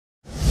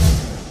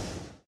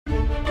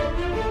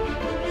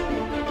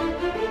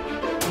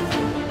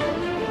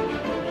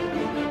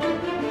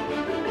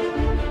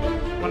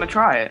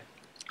try it.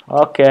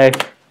 Okay.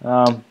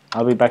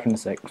 I'll be back in a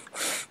sec.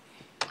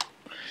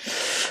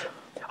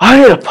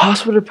 I need a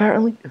password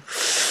apparently.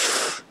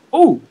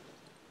 Oh,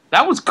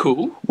 that was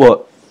cool.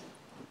 What?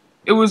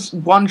 It was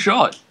one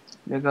shot.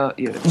 Yeah.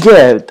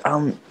 Yeah,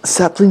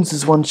 saplings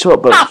is one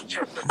shot, but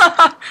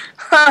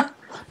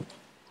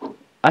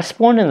I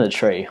spawned in the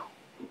tree.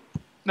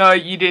 No,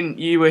 you didn't.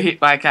 You were hit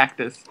by a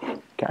cactus.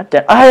 God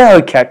damn.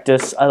 Hello,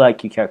 cactus. I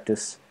like you,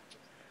 cactus.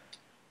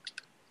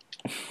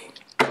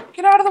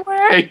 Get out of the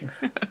way!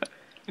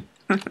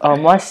 Oh,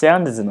 my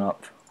sound isn't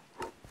up.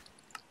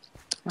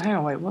 Hang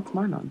on, wait. What's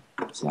mine on?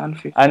 Sound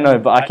 50. I know,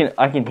 but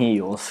I can hear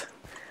yours.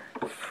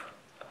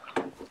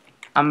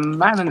 I'm a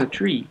man in the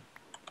tree.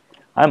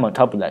 I'm on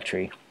top of that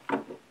tree.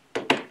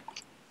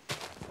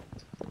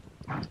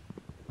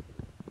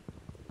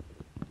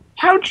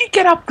 How'd you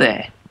get up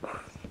there?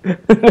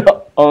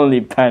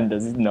 Only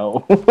pandas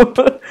know.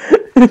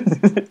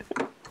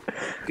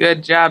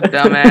 Good job,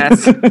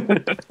 dumbass.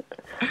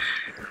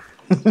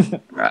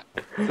 Right.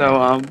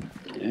 So,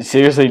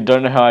 Seriously,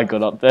 don't know how I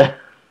got up there.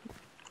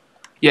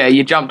 yeah,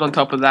 you jumped on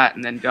top of that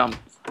and then jumped.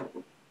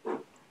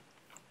 Oh,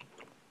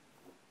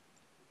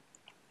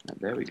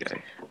 there we go.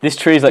 This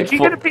tree is like. Did you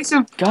get a piece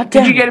of? God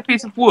damn. Did you get a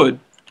piece of wood?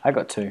 I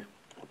got 2.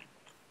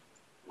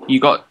 You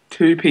got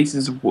 2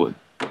 pieces of wood.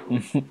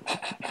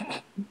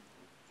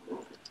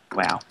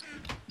 Wow.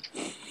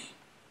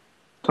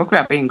 Talk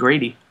about being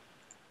greedy.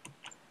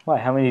 Why?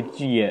 How many did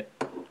you get?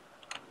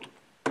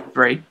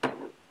 3.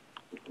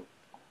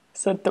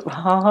 So,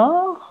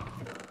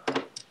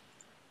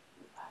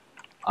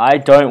 I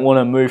don't want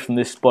to move from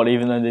this spot,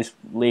 even though this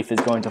leaf is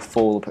going to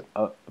fall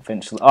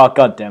eventually. Oh,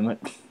 god damn it!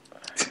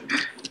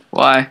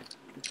 Why?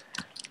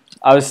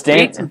 I was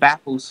standing. Eat some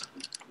baffles.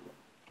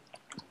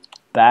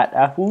 Bat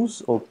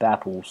apples or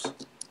bapples?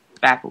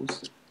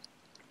 Baffles.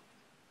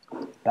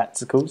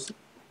 Batsicles.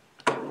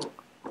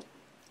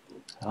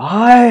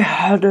 I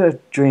had a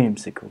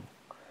dreamsicle.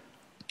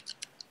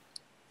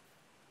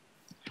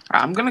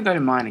 Right, I'm gonna go to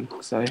mining.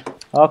 So.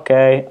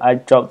 Okay, I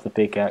dropped the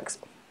pickaxe.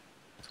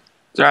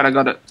 It's alright, I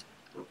got it.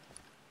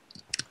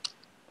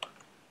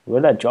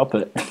 Where'd I drop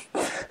it?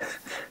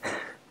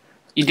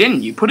 You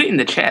didn't. You put it in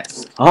the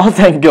chest. Oh,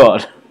 thank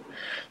God.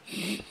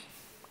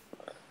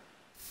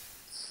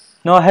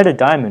 No, I had a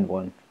diamond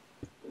one.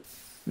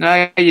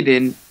 No, you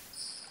didn't.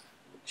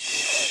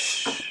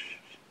 Shh.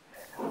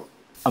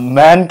 A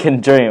man can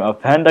dream. A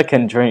panda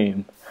can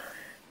dream.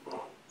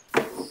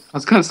 I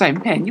was gonna say,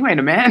 man, you ain't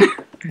a man.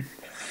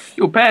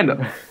 You're a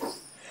panda.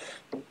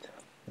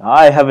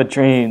 I have a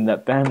dream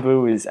that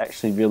bamboo is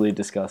actually really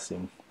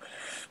disgusting.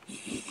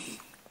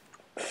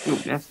 You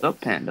messed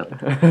up,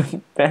 panda.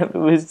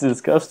 Bamboo is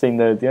disgusting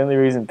though. The only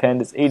reason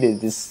pandas eat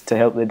it is to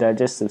help their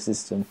digestive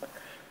system.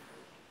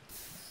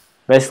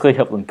 Basically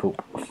help them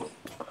poop.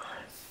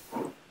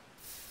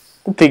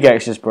 The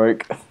pickaxe just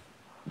broke.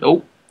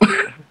 Nope.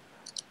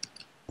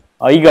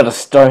 Oh, you got a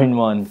stone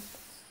one.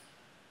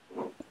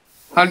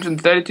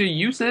 132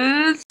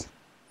 uses.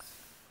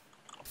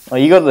 Oh,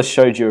 you got the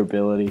show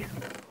durability.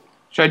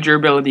 Show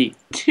durability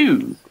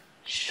 2.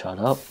 Shut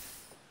up.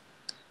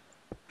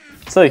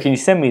 So, can you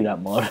send me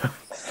that mod?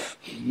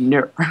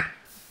 No.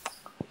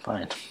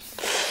 Fine.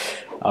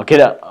 I'll get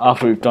it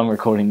after we've done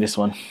recording this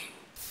one.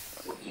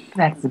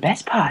 That's the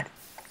best part.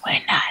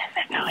 We're not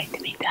ever going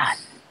to be done.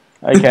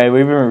 Okay,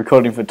 we've been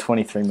recording for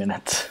 23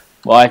 minutes.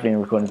 Well, I've been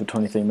recording for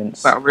 23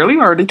 minutes. Wow, really?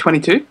 Already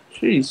 22?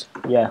 Jeez.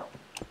 Yeah.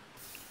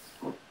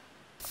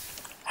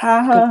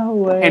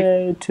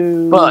 Highway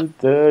to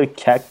the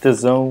cactus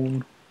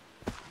zone.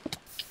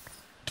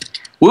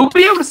 We'll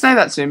be able to say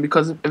that soon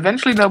because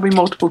eventually there'll be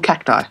multiple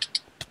cacti.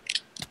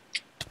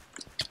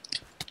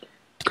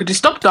 Could you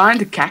stop dying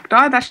to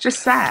cacti? That's just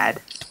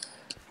sad.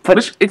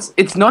 But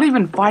it's not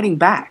even fighting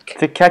back.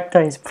 The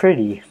cacti is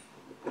pretty.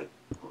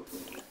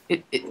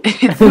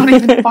 It's not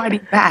even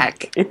fighting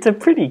back. It's a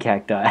pretty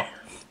cacti.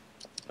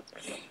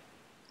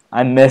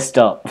 I messed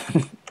up.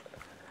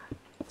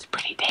 It's a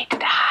pretty day to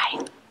die.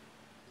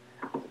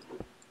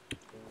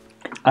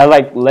 I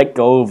let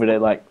go of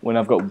it like when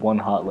I've got 1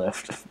 heart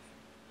left.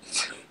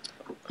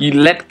 You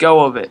let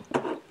go of it.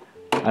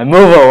 I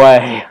move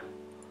away.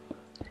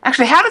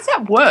 Actually, how does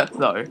that work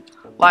though?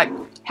 Like,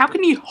 how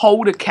can you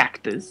hold a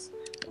cactus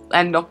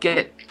and not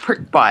get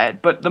pricked by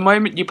it, but the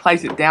moment you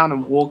place it down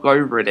and walk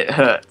over it, it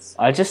hurts?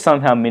 I just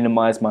somehow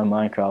minimized my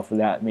Minecraft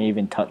without me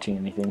even touching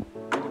anything.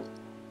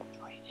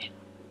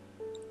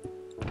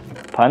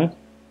 Pun?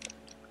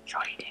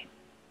 Sure you did.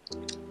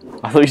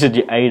 I thought you said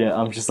you ate it.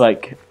 I'm just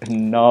like,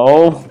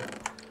 no.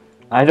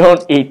 I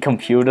don't eat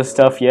computer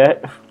stuff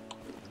yet.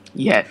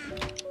 Yet.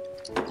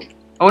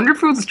 I wonder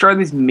if we'll just throw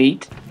this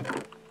meat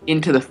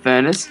into the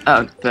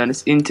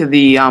into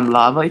the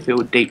lava if it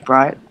would deep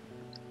fry it.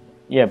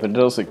 Yeah, but it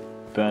also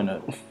burn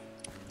it.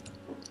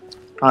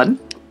 Pardon?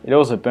 It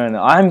also burn it.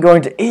 I'm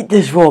going to eat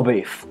this raw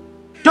beef.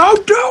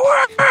 Don't do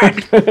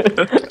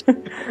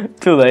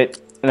it! Too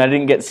late, and I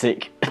didn't get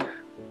sick.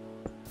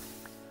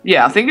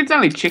 Yeah, I think it's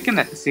only chicken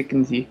that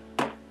sickens you.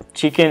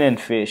 Chicken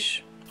and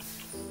fish.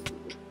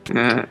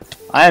 Uh,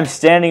 I am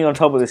standing on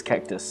top of this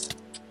cactus.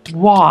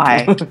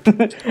 Why?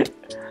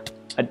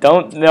 I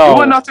don't know.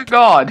 You are not a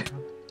god.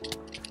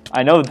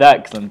 I know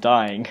that because I'm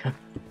dying.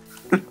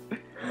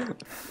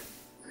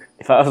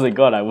 If I was a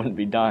god, I wouldn't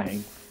be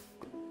dying.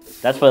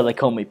 That's why they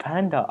call me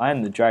Panda. I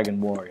am the Dragon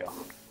Warrior.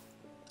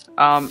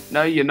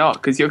 No, you're not,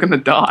 because you're gonna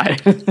die.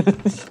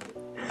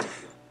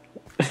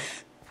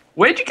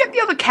 Where'd you get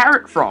the other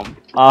carrot from?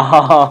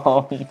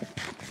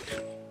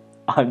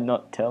 I'm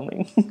not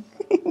telling.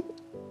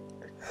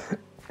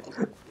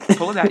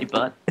 Pull it out your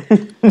butt.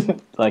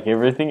 Like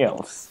everything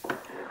else.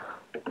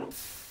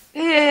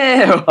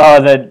 Ew.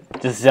 Oh,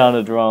 that just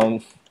sounded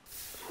wrong.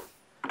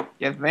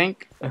 You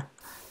think?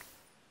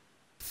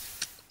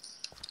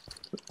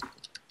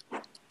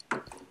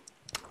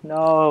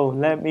 No,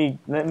 let me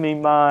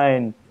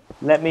mine.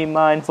 Let me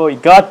mine for you.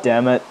 God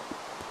damn it.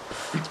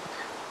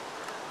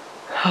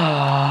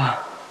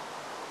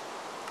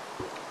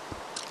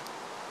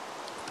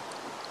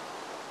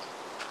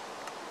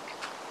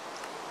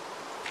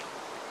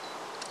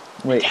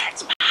 Wait.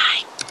 That's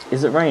mine.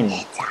 Is it raining?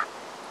 It's mine.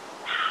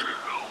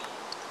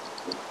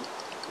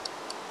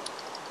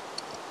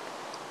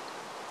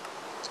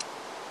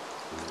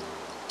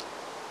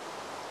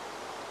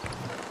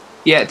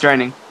 Yeah, it's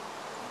raining.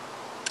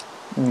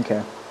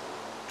 Okay.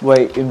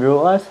 Wait, in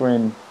real life or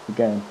in the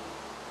game?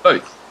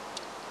 Both.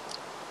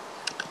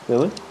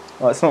 Really?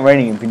 Oh, it's not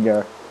raining in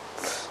Pinjara.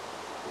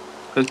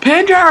 Because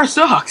Pandora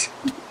sucks.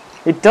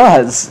 It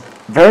does.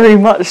 Very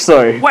much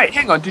so. Wait,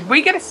 hang on. Did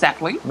we get a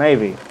sapling?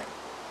 Maybe.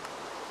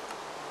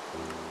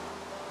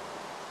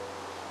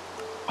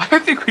 I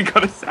don't think we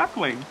got a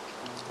sapling.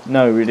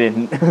 No, we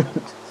didn't.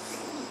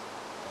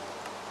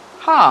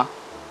 Huh.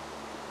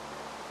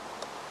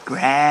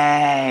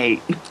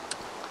 Great.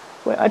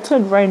 Wait, I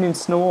turned rain and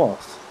snow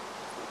off.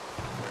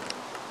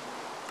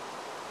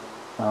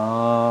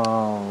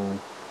 Oh.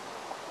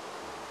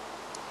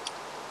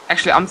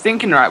 Actually, I'm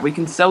thinking, right, we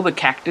can sell the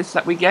cactus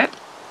that we get.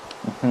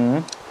 Hmm.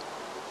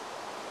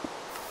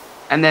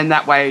 And then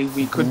that way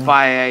we could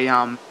buy a,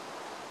 I'm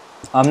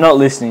not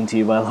listening to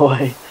you, by the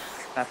way.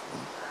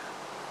 sapling.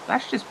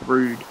 That's just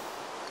rude.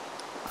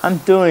 I'm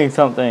doing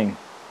something.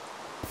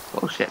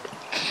 Bullshit.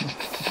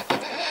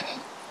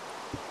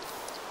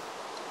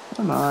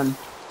 Come on.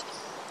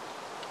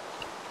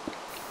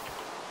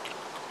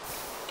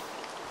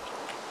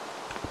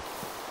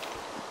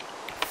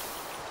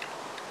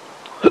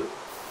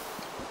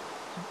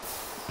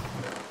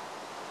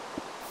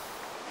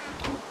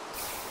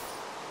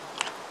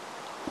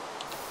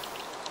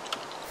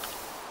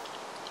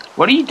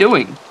 What are you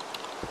doing?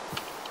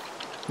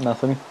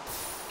 Nothing.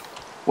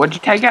 What'd you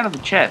take out of the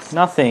chest?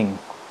 Nothing.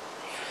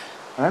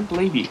 I don't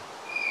believe you.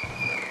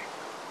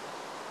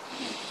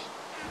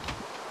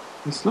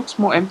 This looks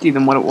more empty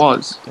than what it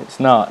was. It's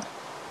not.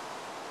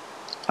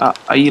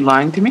 Are you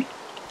lying to me?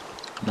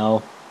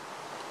 No.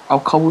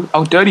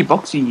 I'll dirty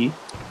boxy you.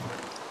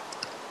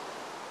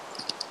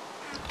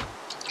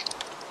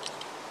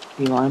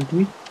 Are you lying to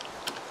me?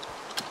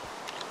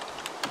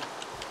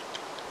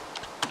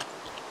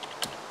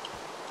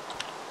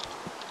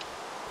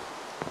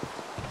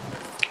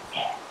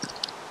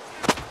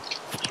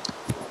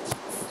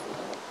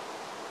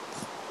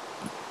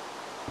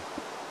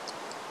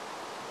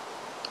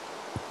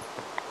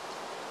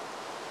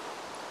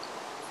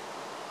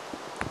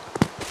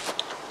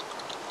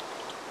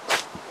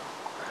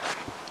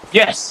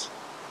 Yes!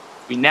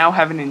 We now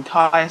have an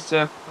entire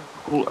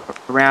circle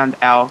around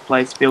our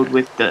place filled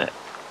with dirt.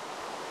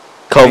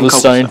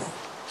 Cobblestone.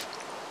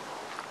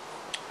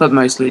 But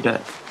mostly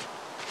dirt.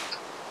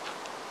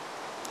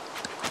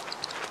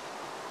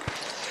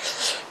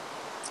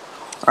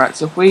 Alright,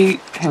 so if we...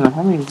 Hang on,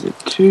 how many is it?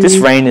 2... This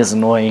rain is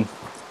annoying.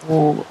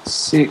 4,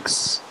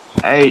 6,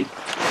 8,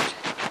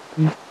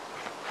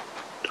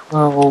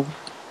 12,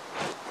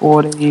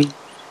 14,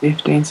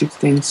 15,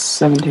 16,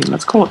 17.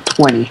 Let's call it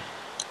 20.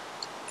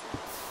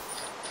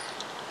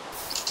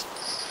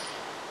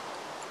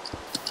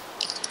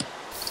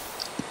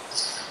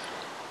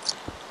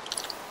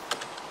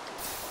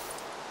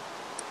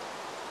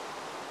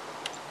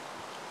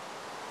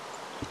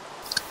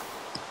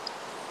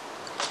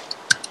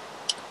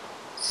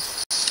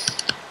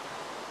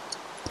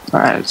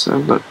 Alright, so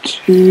I've got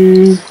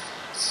 2,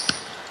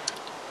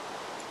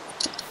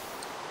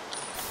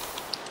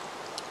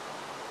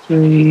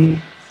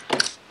 3,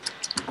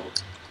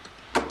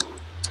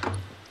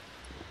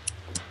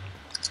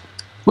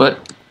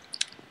 what?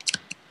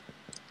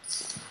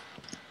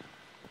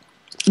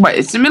 Wait,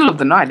 it's the middle of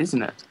the night,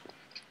 isn't it?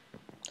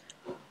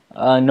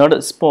 Not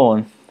at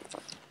spawn.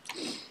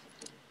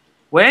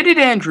 Where did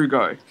Andrew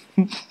go?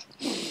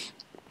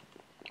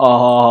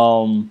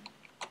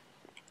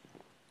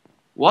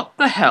 What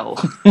the hell?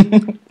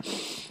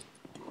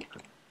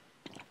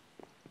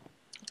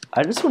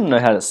 I just want to know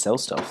how to sell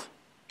stuff.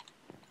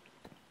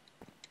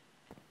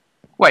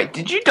 Wait,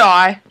 did you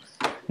die?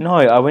 No,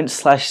 I went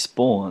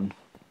 /spawn.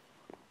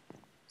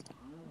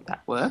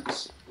 That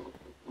works.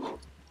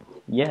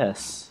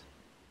 Yes.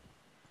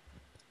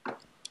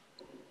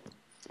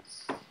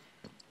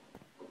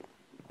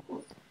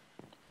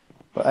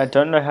 But I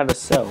don't know how to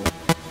sell.